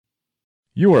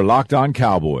You are Locked On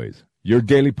Cowboys, your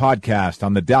daily podcast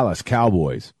on the Dallas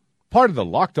Cowboys. Part of the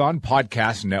Locked On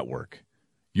Podcast Network.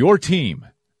 Your team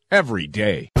every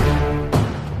day.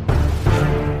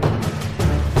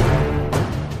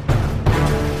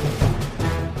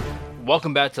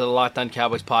 Welcome back to the Locked On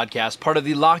Cowboys podcast, part of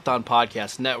the Locked On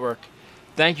Podcast Network.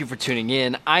 Thank you for tuning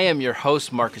in. I am your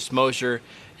host, Marcus Mosher.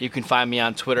 You can find me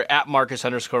on Twitter at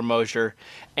Marcus_Mosher.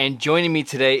 And joining me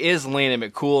today is Landon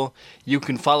McCool. You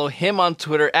can follow him on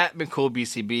Twitter at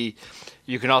McCoolBCB.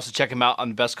 You can also check him out on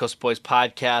the Best Coast Boys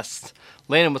podcast.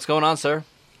 Landon, what's going on, sir?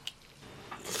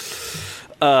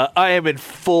 I am in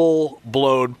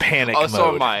full-blown panic mode.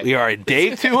 So am I. We are in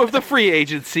day 2 of the free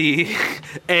agency,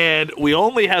 and we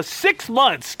only have 6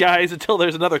 months, guys, until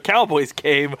there's another Cowboys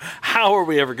game. How are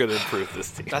we ever going to improve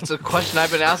this team? That's a question I've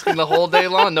been asking the whole day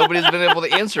long. Nobody's been able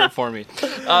to answer it for me.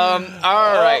 All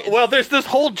right. Well, there's this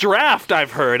whole draft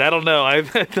I've heard. I don't know. I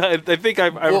think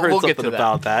I've heard something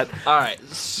about that. All right.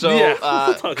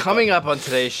 So coming up on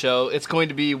today's show, it's going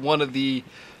to be one of the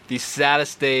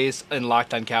saddest days in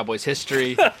Locked On Cowboys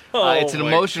history. It's an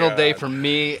emotional day for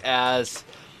me as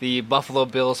the Buffalo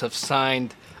Bills have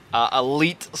signed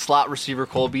elite slot receiver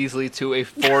Cole Beasley to a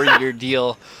 4-year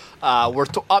deal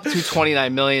worth up to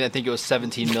 $29 million. I think it was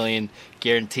 $17 million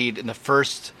guaranteed in the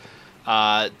first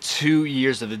 2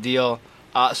 years of the deal.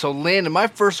 So, Landon, my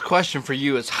first question for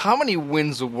you is, how many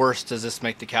wins worse does this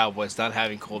make the Cowboys not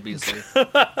having Cole Beasley?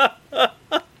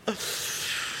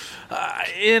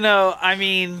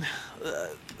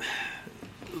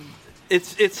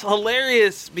 It's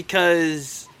hilarious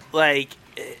because, like,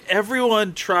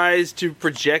 everyone tries to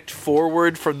project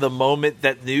forward from the moment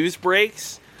that news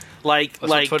breaks. That's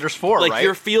what Twitter's for, right?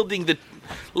 You're fielding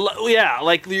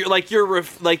you're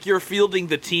fielding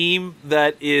the team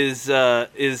that is the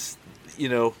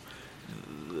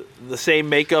same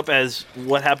makeup as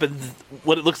what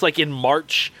it looks like in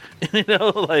March.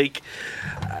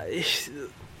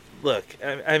 Look,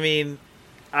 I mean,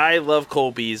 I love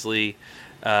Cole Beasley.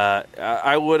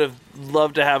 I would have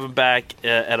loved to have him back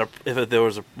if there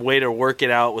was a way to work it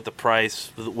out with the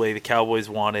price the way the Cowboys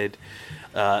wanted.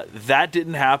 That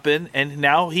didn't happen, and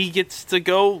now he gets to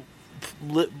go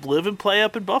live and play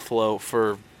up in Buffalo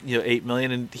for $8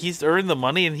 million, and he's earned the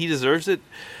money and he deserves it.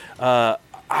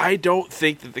 I don't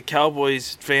think that the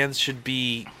Cowboys fans should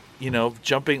be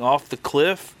jumping off the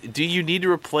cliff. Do you need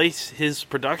to replace his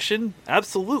production?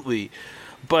 Absolutely.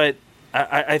 But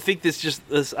I think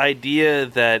this idea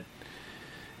that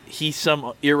he's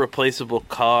some irreplaceable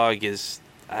cog is,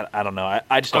 I don't know.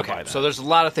 I just don't buy that. So there's a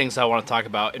lot of things I want to talk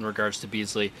about in regards to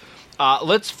Beasley.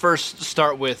 Let's first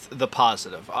start with the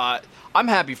positive. I'm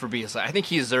happy for Beasley. I think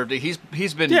he deserved it.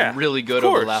 He's been really good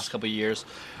over the last couple of years.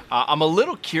 I'm a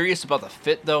little curious about the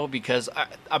fit, though, because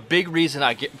a big reason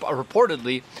I get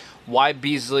reportedly why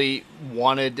Beasley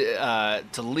wanted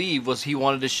to leave was he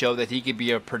wanted to show that he could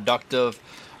be a productive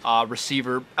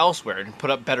receiver elsewhere and put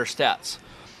up better stats.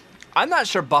 I'm not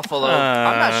sure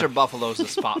Buffalo's the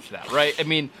spot for that, right? I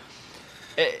mean,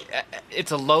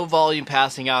 it's a low-volume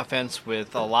passing offense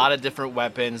with a lot of different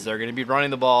weapons. They're going to be running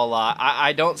the ball a lot.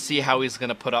 I don't see how he's going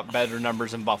to put up better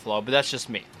numbers in Buffalo, but that's just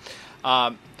me.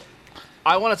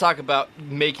 I want to talk about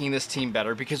making this team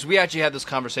better because we actually had this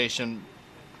conversation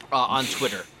on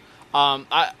Twitter.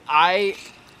 I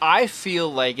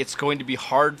feel like it's going to be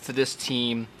hard for this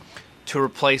team to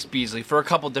replace Beasley for a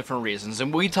couple different reasons.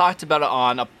 And we talked about it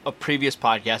on a previous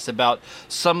podcast about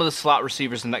some of the slot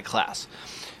receivers in that class,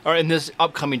 or in this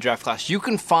upcoming draft class. You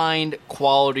can find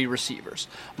quality receivers.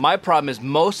 My problem is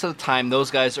most of the time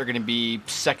those guys are going to be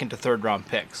second to third round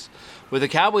picks. With the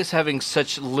Cowboys having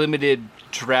such limited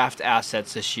draft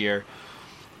assets this year,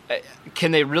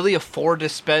 can they really afford to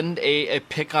spend a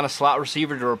pick on a slot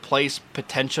receiver to replace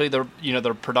potentially their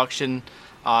production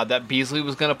that Beasley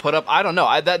was going to put up? I don't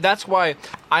know. That's why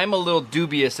I'm a little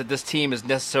dubious that this team is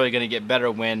necessarily going to get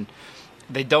better when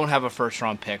they don't have a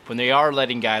first-round pick, when they are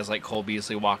letting guys like Cole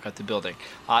Beasley walk out the building.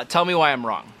 Tell me why I'm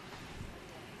wrong.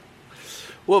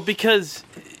 Well, because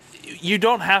you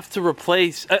don't have to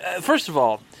replace first of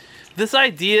all, this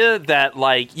idea that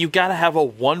you got to have a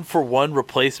 1-for-1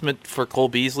 replacement for Cole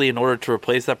Beasley in order to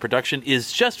replace that production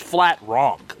is just flat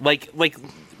wrong. Like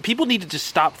people need to just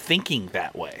stop thinking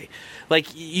that way.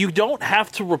 You don't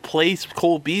have to replace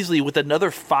Cole Beasley with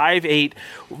another 5'8",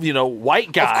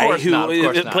 white guy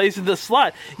who plays in the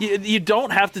slot. You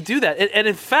don't have to do that. And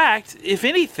in fact, if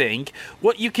anything,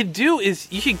 what you can do is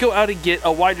you can go out and get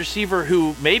a wide receiver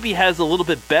who maybe has a little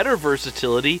bit better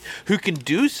versatility, who can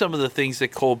do some of the things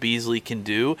that Cole Beasley can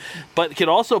do, but can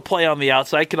also play on the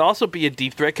outside, can also be a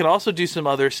deep threat, can also do some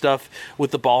other stuff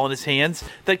with the ball in his hands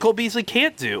that Cole Beasley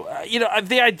can't do.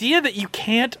 The idea that you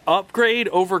can't upgrade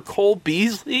over Cole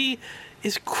Beasley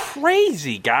is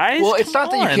crazy, guys. Well, it's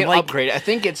not that you can't upgrade. I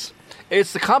think it's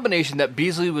the combination that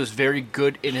Beasley was very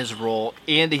good in his role,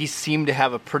 and he seemed to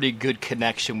have a pretty good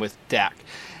connection with Dak.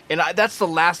 And that's the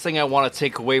last thing I want to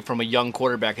take away from a young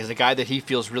quarterback, is a guy that he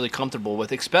feels really comfortable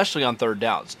with, especially on third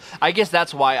downs. I guess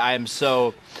that's why I am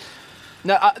so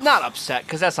not upset,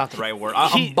 because that's not the right word.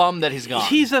 I'm bummed that he's gone.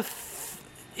 He's a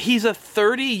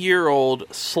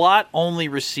 30-year-old slot-only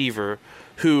receiver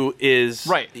who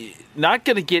is not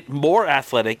going to get more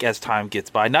athletic as time gets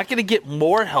by, not going to get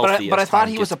more healthy. But I thought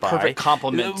he was a perfect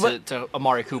complement to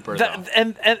Amari Cooper,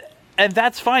 and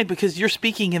that's fine, because you're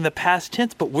speaking in the past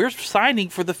tense, but we're signing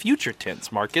for the future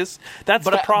tense, Marcus. That's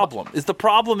the problem. The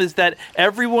problem is that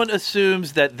everyone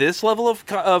assumes that this level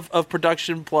of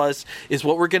production plus is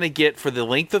what we're going to get for the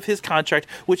length of his contract,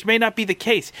 which may not be the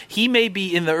case. He may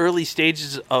be in the early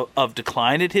stages of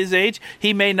decline at his age.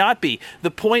 He may not be. The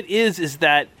point is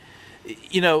that,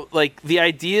 the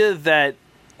idea that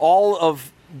all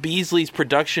of Beasley's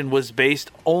production was based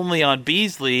only on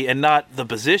Beasley and not the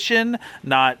position,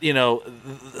 not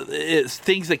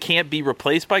things that can't be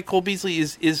replaced by Cole Beasley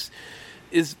is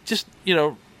just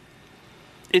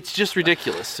it's just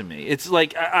ridiculous to me. It's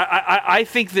like I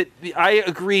think that I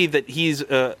agree that he's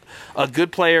a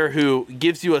good player who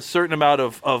gives you a certain amount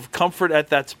of comfort at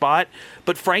that spot.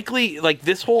 But frankly, like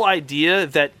this whole idea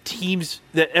that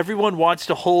everyone wants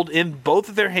to hold in both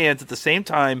of their hands at the same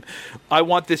time, I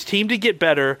want this team to get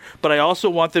better, but I also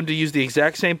want them to use the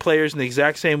exact same players in the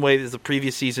exact same way as the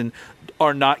previous season,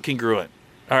 are not congruent.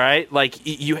 All right, like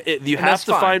you have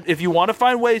to find, if you want to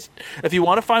find ways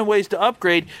to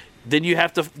upgrade, then you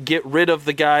have to get rid of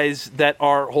the guys that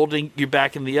are holding you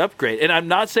back in the upgrade. And I'm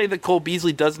not saying that Cole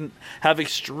Beasley doesn't have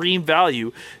extreme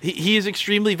value. He is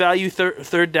extremely value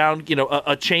third down,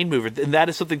 a chain mover. And that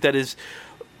is something that is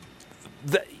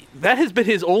that has been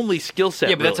his only skill set.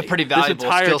 Yeah, but that's a pretty valuable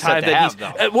skill set to have,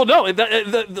 though. Well, no,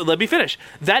 let me finish.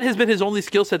 That has been his only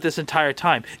skill set this entire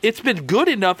time. It's been good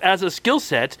enough as a skill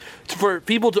set for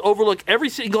people to overlook every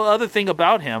single other thing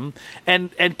about him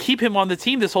and keep him on the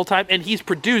team this whole time, and he's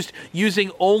produced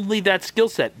using only that skill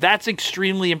set. That's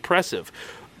extremely impressive.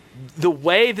 The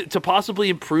way to possibly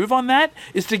improve on that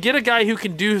is to get a guy who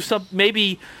can do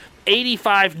maybe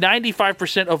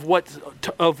 85-95%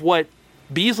 of what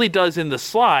Beasley does in the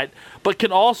slot, but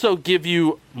can also give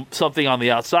you something on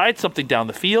the outside, something down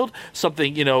the field,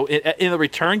 something, in the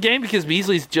return game, because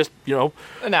Beasley's just,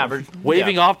 an average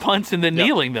waving off punts and then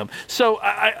kneeling them. So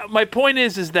my point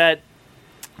is that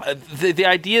the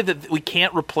idea that we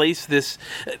can't replace this,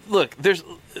 look, there's...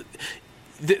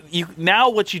 now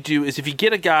what you do is if you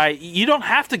get a guy, you don't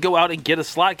have to go out and get a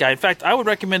slot guy. In fact, I would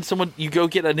recommend you go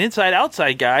get an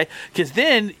inside-outside guy, because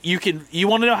then you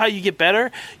want to know how you get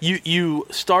better? You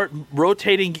start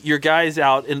rotating your guys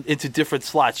out into different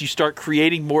slots. You start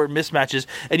creating more mismatches,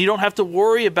 and you don't have to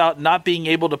worry about not being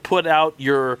able to put out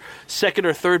your second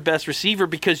or third best receiver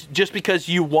because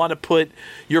you want to put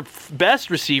your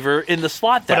best receiver in the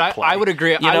slot that play. I would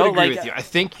agree. I would agree with you. I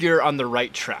think you're on the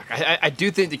right track. I do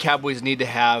think the Cowboys need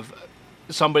to have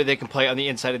somebody they can play on the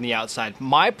inside and the outside.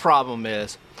 My problem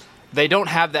is they don't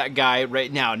have that guy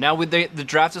right now. Now with the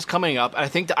draft is coming up, I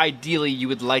think that ideally you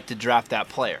would like to draft that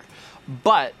player.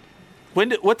 But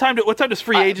what time does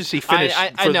free agency finish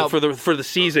for the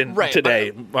season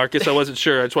today, Marcus? I wasn't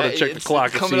sure. I just want to check the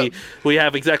clock and see. We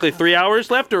have exactly 3 hours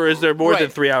left, or is there more than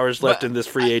 3 hours left in this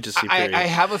free agency period? I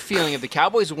have a feeling if the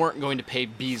Cowboys weren't going to pay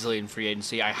Beasley in free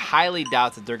agency, I highly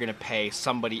doubt that they're going to pay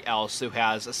somebody else who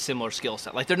has a similar skill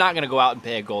set. Like, they're not going to go out and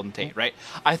pay a Golden Tate, right?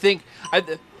 I think...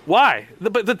 Why?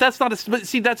 But that's not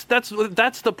see, that's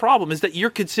the problem, is that you're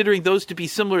considering those to be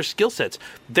similar skill sets.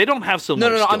 They don't have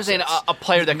similar. No. I'm saying a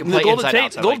player that can play inside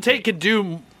outside. Golden Tate could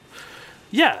do.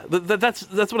 Yeah, that's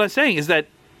what I'm saying, is that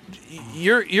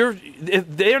if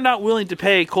they are not willing to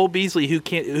pay Cole Beasley,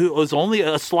 who is only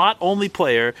a slot only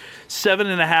player,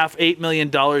 $7.5-8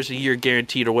 million a year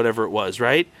guaranteed, or whatever it was,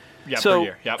 right? Yeah, per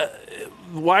year. Yep.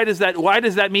 Why does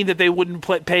that mean that they wouldn't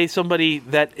pay somebody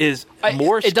that is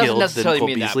more skilled than Cole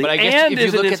Beasley? But I guess if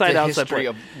you look at the history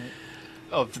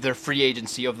of their free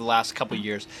agency over the last couple of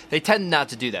years, they tend not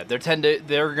to do that.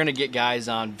 They're going to get guys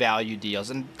on value deals,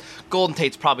 and Golden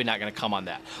Tate's probably not going to come on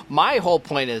that. My whole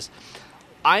point is,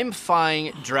 I'm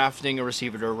fine drafting a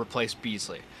receiver to replace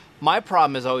Beasley. My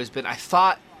problem has always been, I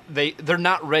thought they're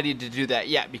not ready to do that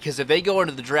yet, because if they go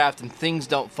into the draft and things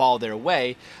don't fall their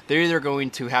way, they're either going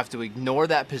to have to ignore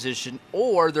that position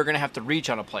or they're going to have to reach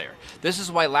on a player. This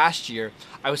is why last year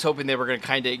I was hoping they were going to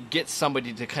kind of get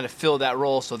somebody to kind of fill that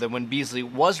role, so that when Beasley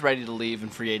was ready to leave in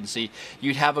free agency,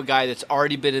 you'd have a guy that's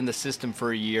already been in the system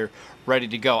for a year ready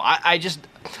to go. I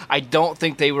don't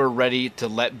think they were ready to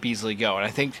let Beasley go, and I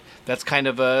think that's kind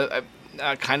of a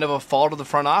fault of the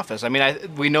front office. I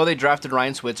mean, we know they drafted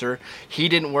Ryan Switzer. He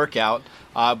didn't work out,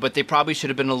 but they probably should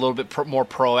have been a little bit more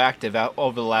proactive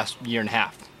over the last year and a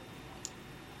half.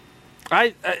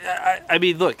 I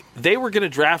mean, look, they were going to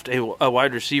draft a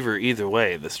wide receiver either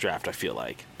way in this draft, I feel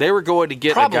like. They were going to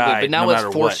get probably, a guy but now no matter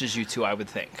it forces you to, I would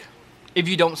think, if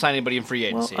you don't sign anybody in free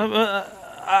agency. Well,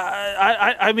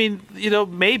 I mean,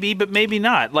 maybe, but maybe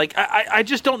not. Like, I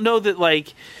just don't know that,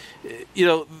 like,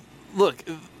 look,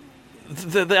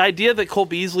 the idea that Cole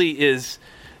Beasley is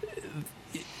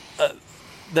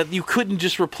that you couldn't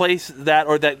just replace that,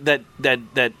 or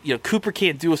that Cooper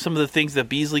can't do some of the things that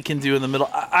Beasley can do in the middle.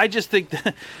 I just think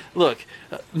that, look,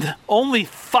 only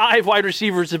 5 wide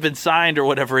receivers have been signed or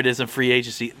whatever it is in free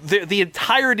agency. The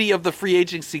entirety of the free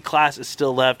agency class is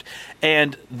still left,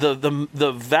 and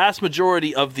the vast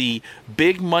majority of the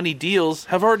big money deals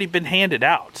have already been handed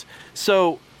out.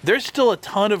 So there's still a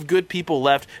ton of good people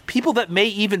left, people that may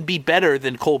even be better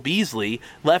than Cole Beasley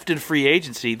left in free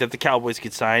agency that the Cowboys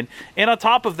could sign. And on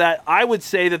top of that, I would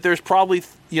say that there's probably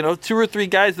 2 or 3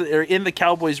 guys that are in the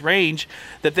Cowboys range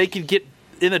that they could get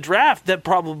in the draft that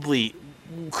probably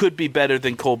could be better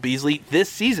than Cole Beasley this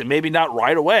season. Maybe not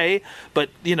right away, but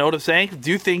you know what I'm saying?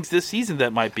 Do things this season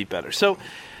that might be better. So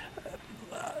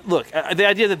look, the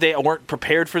idea that they weren't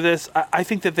prepared for this, I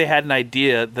think that they had an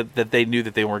idea that they knew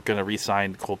that they weren't going to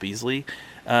re-sign Cole Beasley.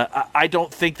 I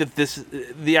don't think that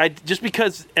just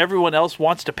because everyone else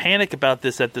wants to panic about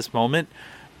this at this moment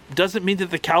doesn't mean that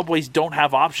the Cowboys don't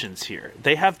have options here.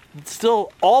 They have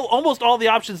still almost all the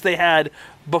options they had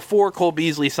before Cole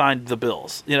Beasley signed the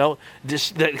Bills.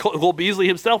 That Cole Beasley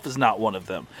himself is not one of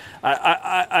them.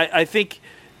 I think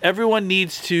everyone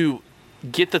needs to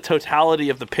get the totality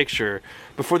of the picture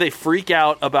before they freak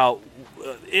out about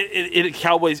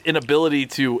Cowboys' inability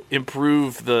to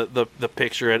improve the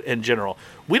picture in general.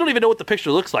 We don't even know what the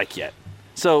picture looks like yet.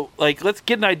 So, let's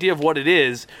get an idea of what it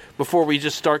is before we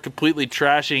just start completely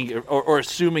trashing or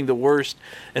assuming the worst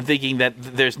and thinking that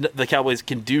the Cowboys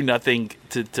can do nothing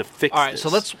to fix this. All right, so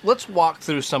let's walk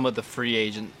through some of the free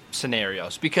agent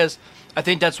scenarios, because I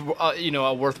think that's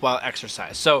a worthwhile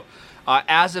exercise. So,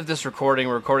 as of this recording,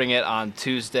 we're recording it on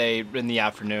Tuesday in the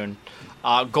afternoon.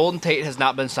 Golden Tate has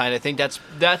not been signed. I think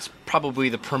that's probably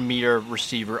the premier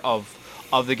receiver of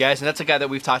the guys, and that's a guy that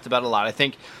we've talked about a lot. I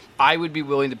think I would be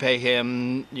willing to pay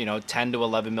him, $10 to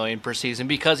 $11 million per season,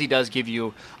 because he does give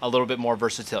you a little bit more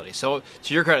versatility. So,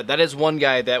 to your credit, that is one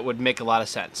guy that would make a lot of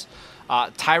sense.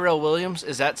 Tyrell Williams,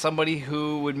 is that somebody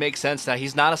who would make sense? Now,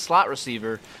 he's not a slot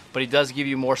receiver, but he does give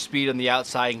you more speed on the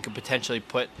outside and could potentially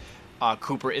put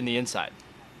Cooper in the inside.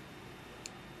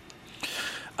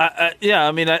 Yeah,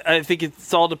 I mean, I think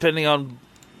it's all depending on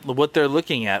what they're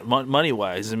looking at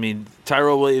money-wise. I mean,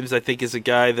 Tyrell Williams, I think, is a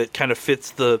guy that kind of fits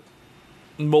the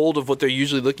mold of what they're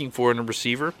usually looking for in a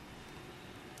receiver.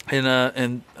 And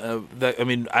that, I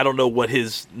mean, I don't know what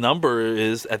his number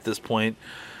is at this point,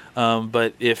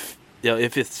 but if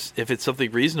it's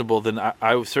something reasonable, then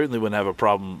I certainly wouldn't have a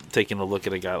problem taking a look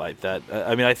at a guy like that.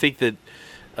 I mean, I think that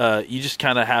you just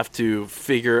kind of have to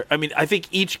figure. I mean, I think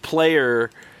each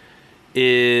player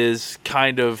is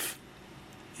kind of,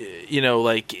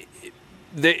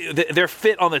 their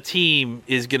fit on the team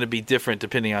is going to be different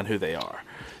depending on who they are.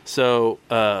 So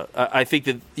I think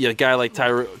that a guy like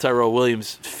Tyrell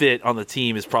Williams' fit on the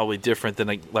team is probably different than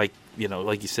like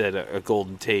you said, a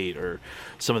Golden Tate or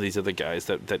some of these other guys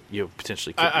that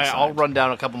potentially could be signed. I'll run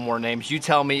down a couple more names. You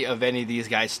tell me if any of these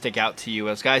guys stick out to you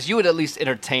as guys you would at least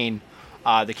entertain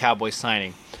the Cowboys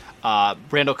signing.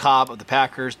 Randall Cobb of the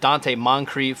Packers, Dante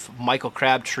Moncrief, Michael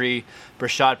Crabtree,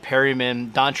 Brashad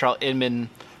Perryman, Dontrell Inman,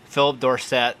 Philip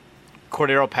Dorsett,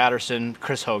 Cordero Patterson,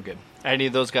 Chris Hogan. Any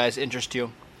of those guys interest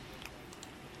you?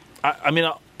 I mean,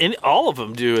 all of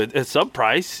them do at some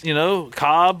price.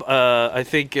 Cobb. I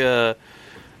think. Who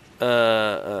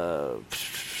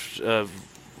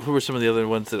were some of the other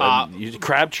ones that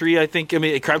Crabtree? I think. I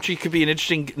mean, Crabtree could be an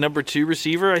interesting number 2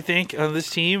 receiver. I think on this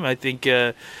team. I think.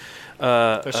 There's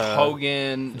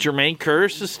Hogan. Jermaine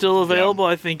Kearse is still available.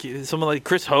 Yeah. I think someone like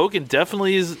Chris Hogan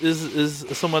definitely is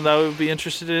someone that I would be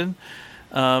interested in.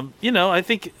 I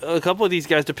think a couple of these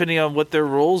guys, depending on what their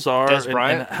roles are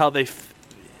and how they.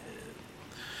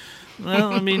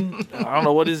 Well, I mean, I don't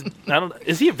know what is.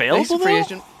 Is he available? Free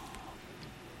agent.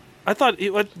 I thought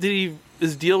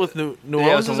his deal with New Orleans?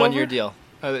 Yeah, it was a 1-year deal.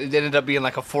 It ended up being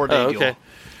like a 4-day deal.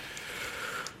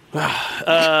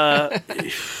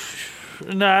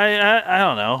 No, I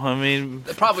don't know. I mean,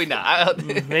 probably not.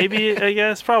 Maybe, I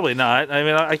guess, probably not. I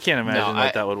mean, I can't imagine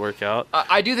that would work out.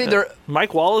 I do think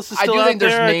Mike Wallace is still out there. I do think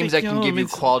there's names that can give you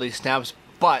quality snaps,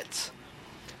 but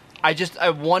I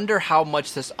wonder how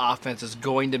much this offense is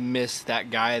going to miss that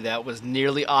guy that was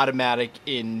nearly automatic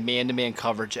in man-to-man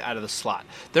coverage out of the slot.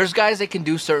 There's guys that can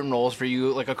do certain roles for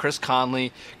you, like a Chris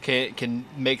Conley can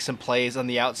make some plays on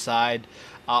the outside.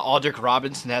 Aldrick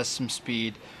Robinson has some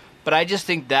speed. But I just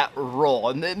think that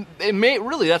role, and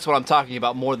that's what I'm talking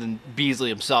about more than Beasley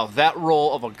himself, that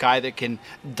role of a guy that can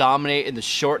dominate in the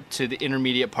short to the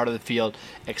intermediate part of the field,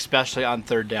 especially on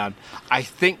third down. I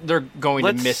think they're going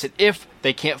to miss it if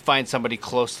they can't find somebody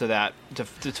close to that to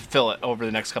fill it over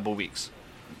the next couple of weeks.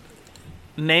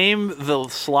 Name the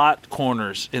slot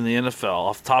corners in the NFL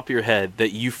off the top of your head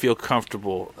that you feel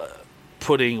comfortable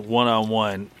putting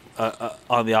one-on-one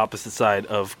on the opposite side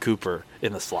of Cooper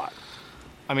in the slot.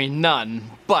 I mean, none.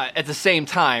 But at the same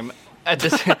time, I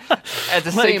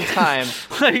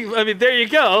mean, there you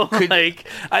go.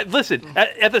 Listen.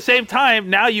 At the same time,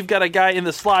 now you've got a guy in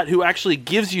the slot who actually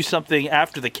gives you something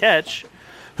after the catch,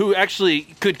 who actually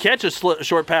could catch a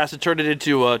short pass and turn it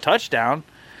into a touchdown.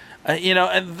 I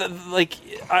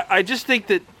just think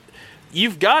that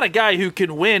you've got a guy who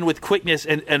can win with quickness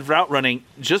and route running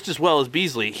just as well as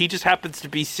Beasley. He just happens to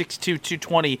be 6'2",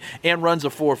 220, and runs a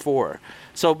 4.4.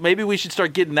 So maybe we should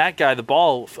start getting that guy the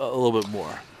ball a little bit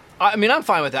more. I mean, I'm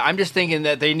fine with that. I'm just thinking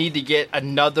that they need to get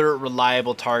another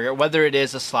reliable target, whether it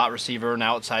is a slot receiver or an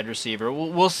outside receiver.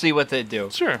 We'll see what they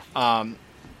do. Sure.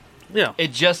 Yeah.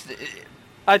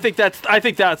 I think that's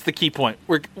the key point.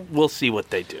 We'll see what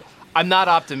they do. I'm not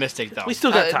optimistic, though. We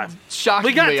still got time.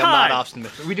 Shockingly, I'm not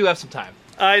optimistic. We do have some time.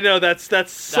 I know, that's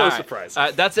so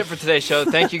surprising. That's it for today's show.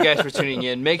 Thank you guys for tuning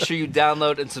in. Make sure you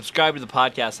download and subscribe to the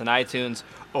podcast on iTunes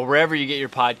or wherever you get your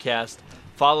podcast.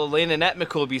 Follow Landon at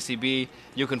McCoolBCB.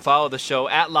 You can follow the show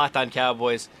at Locked On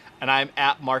Cowboys, and I'm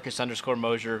at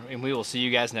Marcus_Mosher, and we will see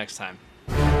you guys next time.